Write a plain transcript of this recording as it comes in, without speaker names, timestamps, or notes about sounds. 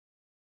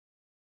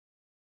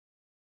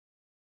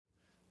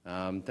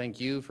Thank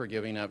you for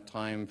giving up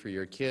time for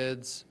your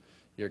kids,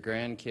 your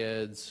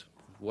grandkids,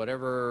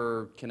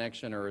 whatever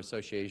connection or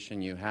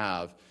association you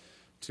have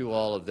to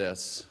all of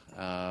this.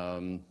 How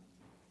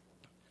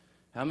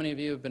many of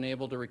you have been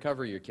able to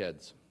recover your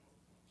kids?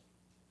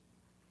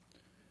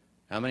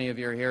 How many of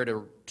you are here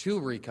to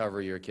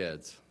recover your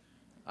kids?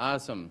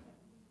 Awesome.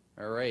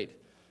 All right.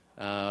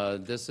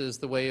 This is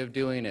the way of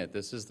doing it.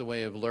 This is the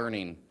way of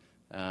learning.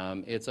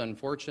 It's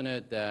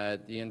unfortunate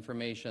that the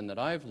information that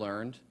I've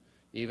learned,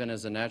 even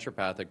as a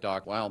naturopathic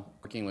doc, while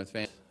working with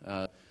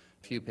a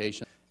few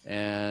patients,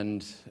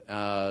 and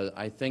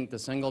I think the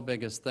single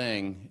biggest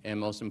thing and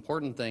most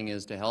important thing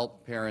is to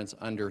help parents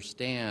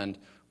understand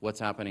what's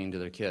happening to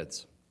their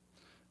kids.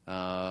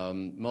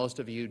 Most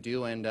of you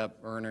do end up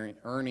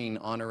earning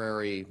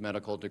honorary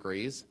medical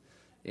degrees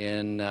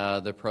in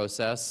the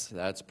process.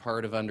 That's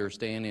part of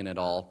understanding it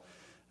all.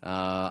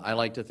 I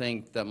like to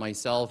think that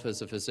myself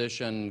as a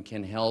physician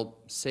can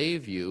help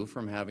save you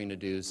from having to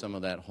do some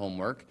of that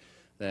homework,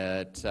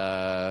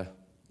 that,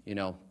 you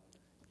know,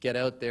 get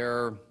out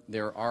there.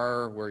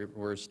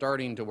 We're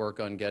starting to work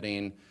on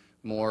getting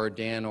more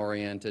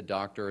DAN-oriented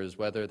doctors,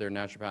 whether they're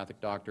naturopathic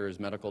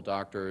doctors, medical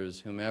doctors,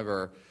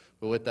 whomever,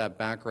 but with that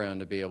background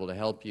to be able to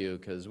help you,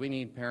 because we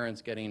need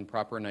parents getting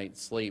proper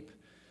night's sleep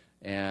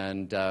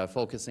and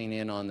focusing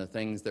in on the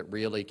things that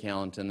really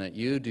count and that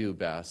you do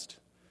best,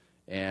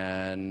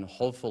 and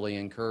hopefully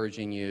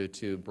encouraging you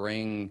to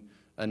bring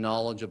a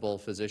knowledgeable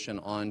physician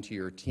onto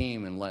your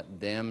team and let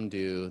them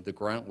do the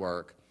grunt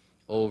work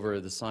over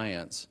the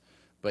science.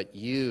 But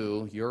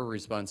your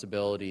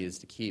responsibility is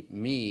to keep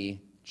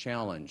me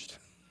challenged.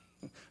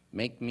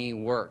 Make me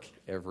work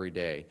every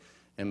day.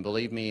 And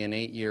believe me, in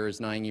 8 years,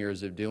 9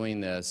 years of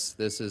doing this,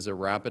 this is a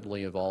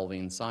rapidly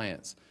evolving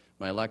science.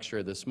 My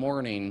lecture this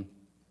morning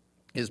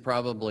is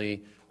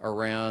probably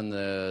around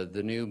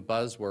the new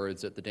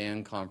buzzwords at the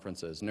DAN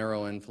conferences,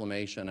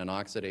 neuro-inflammation and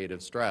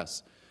oxidative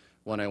stress.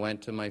 When I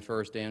went to my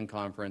first DAN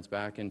conference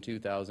back in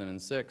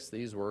 2006,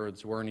 these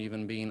words weren't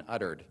even being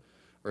uttered,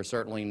 or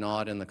certainly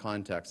not in the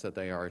context that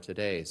they are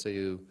today.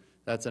 So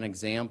that's an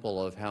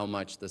example of how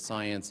much the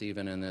science,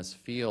 even in this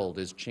field,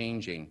 is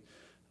changing.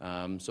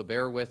 So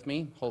bear with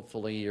me.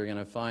 Hopefully you're going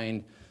to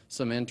find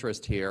some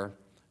interest here.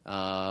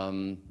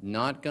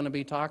 Not going to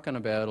be talking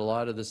about a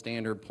lot of the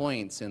standard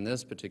points in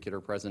this particular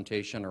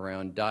presentation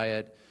around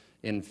diet,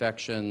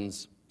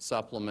 infections,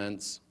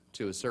 supplements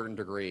to a certain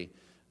degree.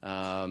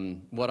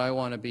 What I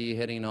want to be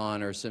hitting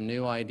on are some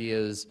new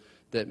ideas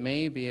that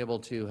may be able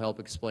to help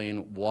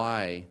explain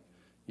why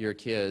your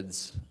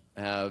kids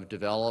have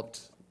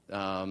developed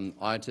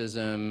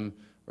autism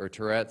or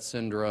Tourette's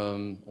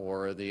syndrome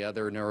or the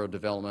other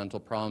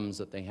neurodevelopmental problems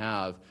that they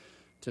have.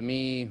 To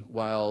me,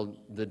 while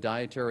the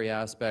dietary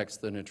aspects,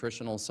 the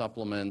nutritional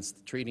supplements,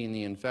 treating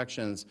the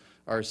infections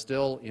are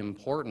still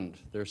important,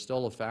 they're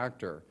still a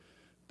factor,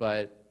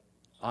 but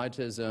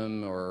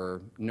autism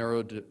or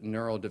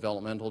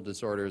neurodevelopmental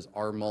disorders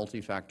are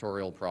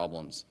multifactorial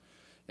problems.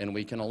 And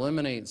we can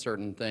eliminate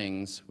certain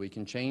things, we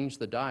can change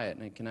the diet,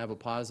 and it can have a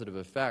positive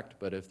effect,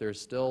 but if there's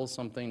still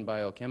something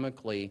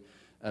biochemically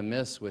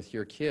amiss with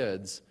your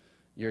kids,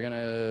 you're going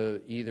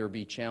to either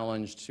be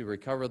challenged to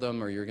recover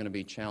them or you're going to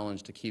be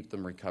challenged to keep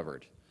them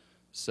recovered.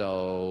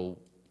 So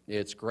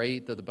it's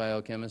great that the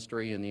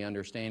biochemistry and the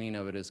understanding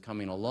of it is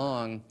coming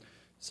along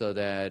so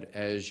that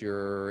as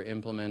you're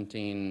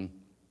implementing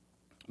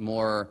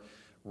more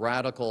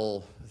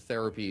radical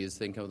therapies,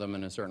 think of them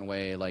in a certain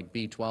way, like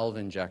B12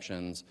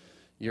 injections,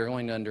 you're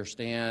going to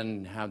understand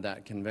and have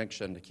that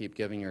conviction to keep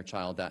giving your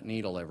child that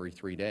needle every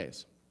 3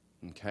 days.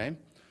 Okay?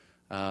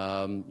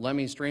 Let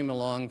me stream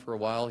along for a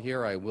while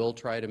here. I will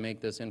try to make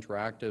this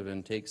interactive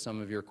and take some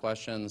of your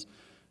questions.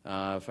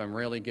 If I'm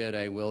really good,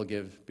 I will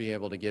be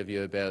able to give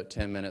you about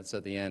 10 minutes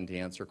at the end to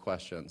answer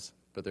questions.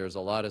 But there's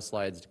a lot of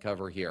slides to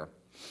cover here.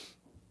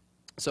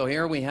 So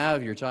here we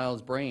have your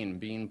child's brain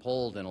being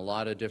pulled in a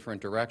lot of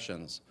different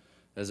directions.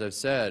 As I've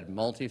said,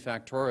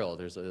 multifactorial.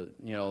 There's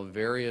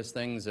various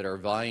things that are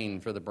vying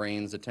for the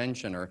brain's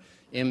attention or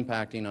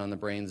impacting on the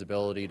brain's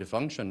ability to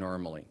function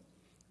normally.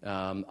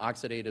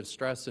 Oxidative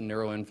stress and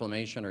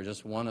neuroinflammation are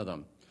just one of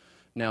them.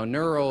 Now,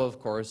 neuro, of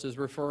course, is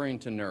referring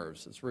to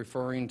nerves. It's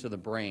referring to the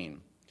brain.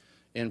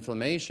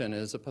 Inflammation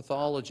is a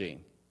pathology.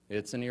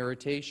 It's an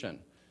irritation.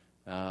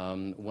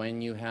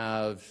 When you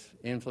have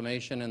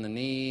inflammation in the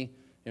knee,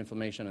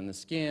 inflammation in the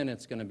skin,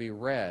 it's going to be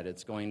red.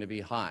 It's going to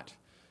be hot.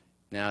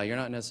 Now, you're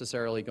not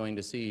necessarily going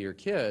to see your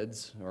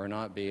kids or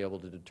not be able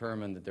to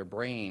determine that their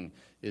brain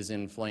is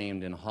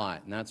inflamed and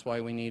hot, and that's why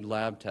we need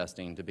lab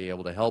testing to be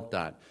able to help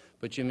that.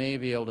 But you may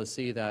be able to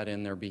see that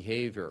in their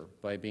behavior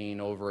by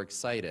being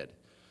overexcited.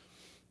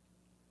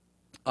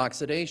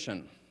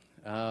 Oxidation.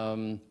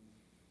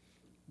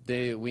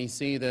 We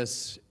see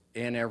this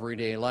in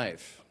everyday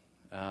life.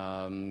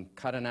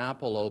 Cut an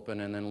apple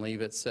open and then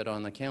leave it sit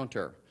on the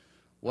counter.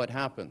 What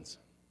happens?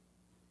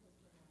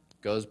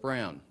 Goes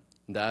brown.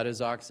 That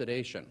is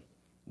oxidation.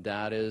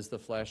 That is the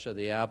flesh of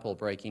the apple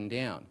breaking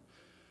down.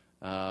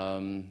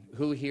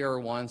 Who here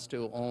wants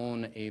to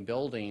own a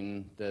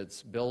building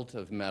that's built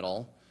of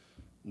metal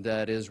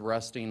that is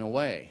rusting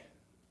away.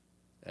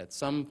 At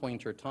some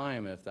point or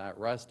time, if that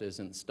rust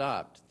isn't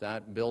stopped,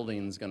 that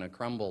building's going to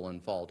crumble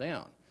and fall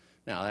down.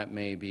 Now, that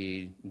may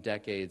be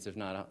decades, if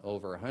not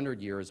over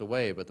 100 years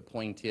away, but the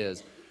point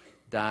is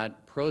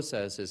that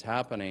process is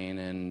happening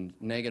and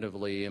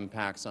negatively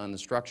impacts on the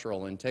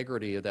structural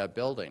integrity of that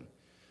building.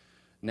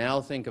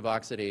 Now think of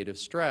oxidative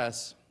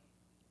stress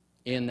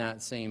in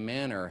that same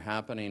manner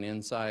happening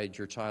inside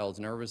your child's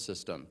nervous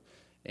system.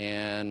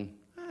 And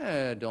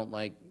I don't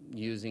like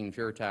using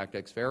fear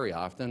tactics very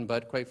often,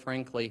 but quite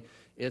frankly,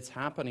 it's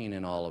happening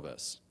in all of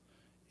us.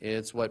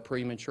 It's what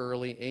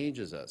prematurely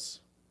ages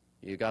us.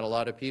 You've got a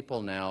lot of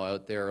people now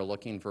out there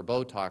looking for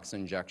Botox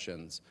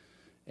injections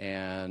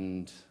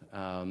and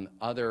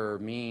other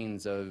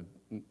means of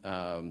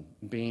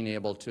being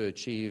able to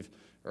achieve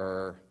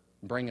or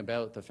bring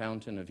about the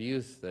fountain of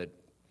youth that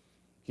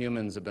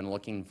humans have been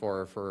looking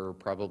for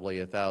probably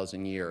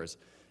 1,000 years.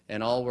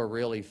 And all we're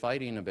really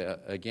fighting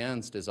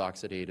against is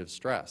oxidative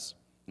stress.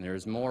 And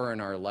there's more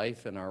in our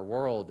life and our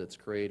world that's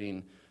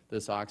creating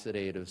this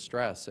oxidative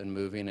stress and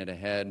moving it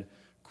ahead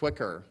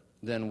quicker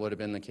than would have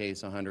been the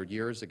case 100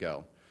 years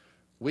ago.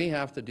 We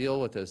have to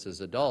deal with this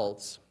as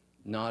adults,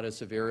 not as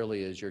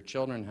severely as your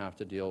children have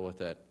to deal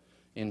with it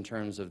in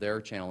terms of their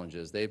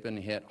challenges. They've been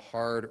hit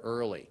hard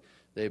early.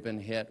 They've been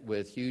hit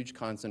with huge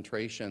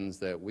concentrations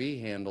that we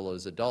handle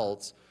as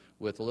adults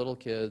with little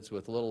kids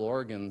with little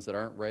organs that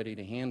aren't ready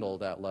to handle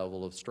that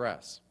level of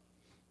stress.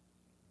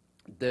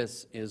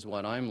 This is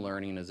what I'm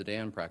learning as a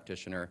DAN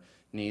practitioner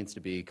needs to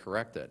be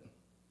corrected.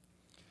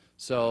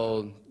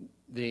 So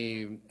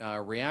the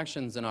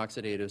reactions in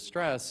oxidative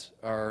stress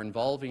are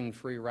involving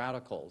free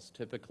radicals,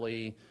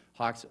 typically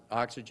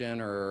oxygen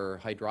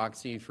or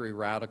hydroxy free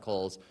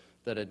radicals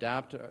that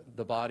adapt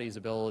the body's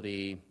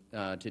ability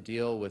to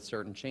deal with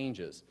certain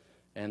changes.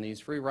 And these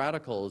free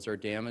radicals are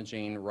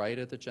damaging right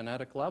at the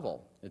genetic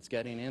level. It's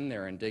getting in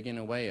there and digging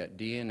away at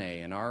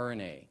DNA and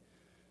RNA.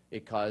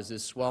 It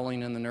causes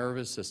swelling in the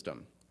nervous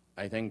system.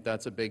 I think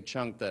that's a big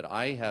chunk that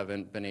I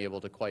haven't been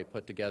able to quite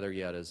put together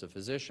yet as a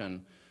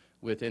physician,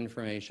 with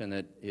information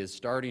that is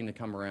starting to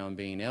come around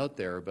being out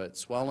there, but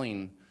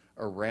swelling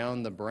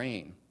around the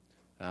brain.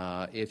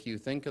 If you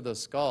think of the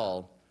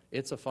skull,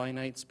 it's a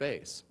finite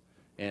space.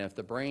 And if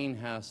the brain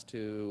has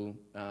to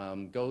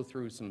go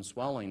through some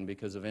swelling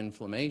because of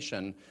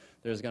inflammation,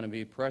 there's going to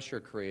be pressure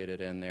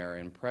created in there,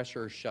 and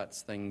pressure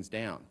shuts things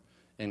down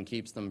and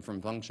keeps them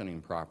from functioning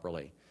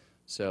properly.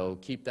 So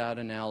keep that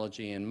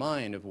analogy in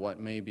mind of what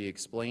may be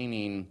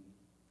explaining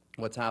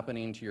what's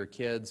happening to your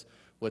kids,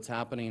 what's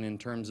happening in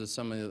terms of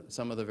some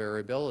of the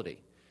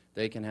variability.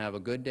 They can have a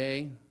good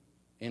day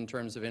in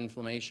terms of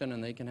inflammation,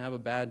 and they can have a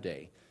bad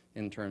day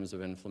in terms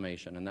of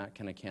inflammation, and that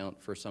can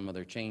account for some of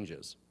their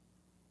changes.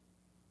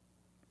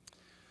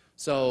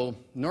 So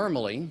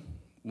normally,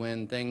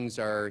 when things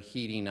are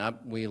heating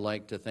up, we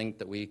like to think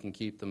that we can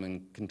keep them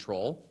in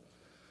control.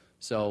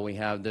 So we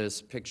have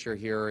this picture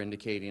here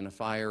indicating a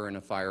fire in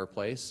a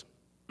fireplace,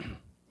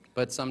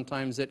 but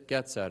sometimes it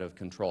gets out of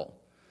control.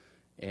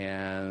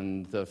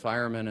 And the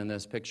fireman in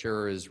this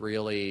picture is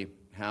really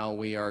how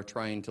we are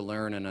trying to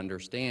learn and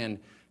understand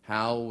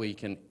how we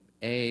can,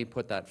 A,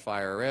 put that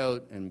fire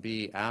out, and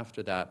B,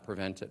 after that,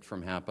 prevent it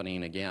from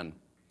happening again,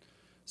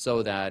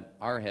 so that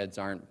our heads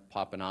aren't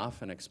popping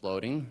off and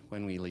exploding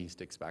when we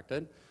least expect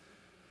it.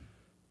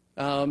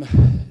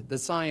 The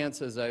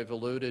science, as I've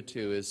alluded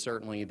to, is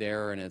certainly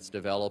there and it's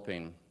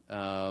developing.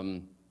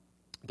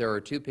 There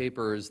are two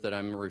papers that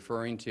I'm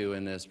referring to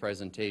in this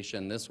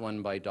presentation, this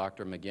one by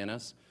Dr.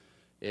 McGinnis.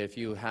 If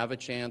you have a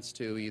chance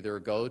to either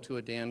go to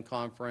a DAN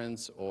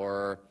conference,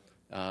 or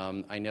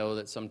I know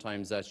that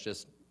sometimes that's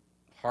just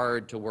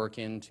hard to work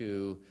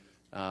into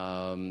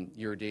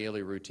your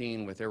daily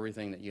routine with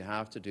everything that you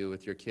have to do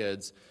with your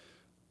kids,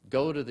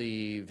 go to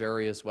the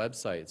various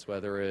websites,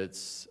 whether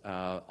it's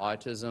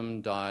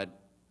autism.com,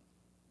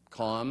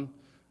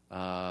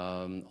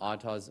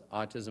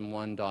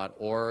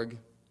 autism1.org.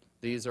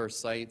 These are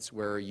sites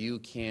where you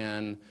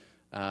can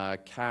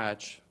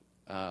catch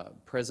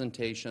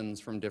presentations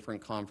from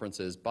different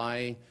conferences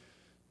by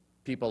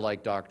people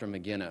like Dr.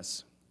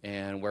 McGinnis,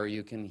 and where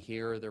you can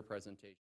hear their presentation.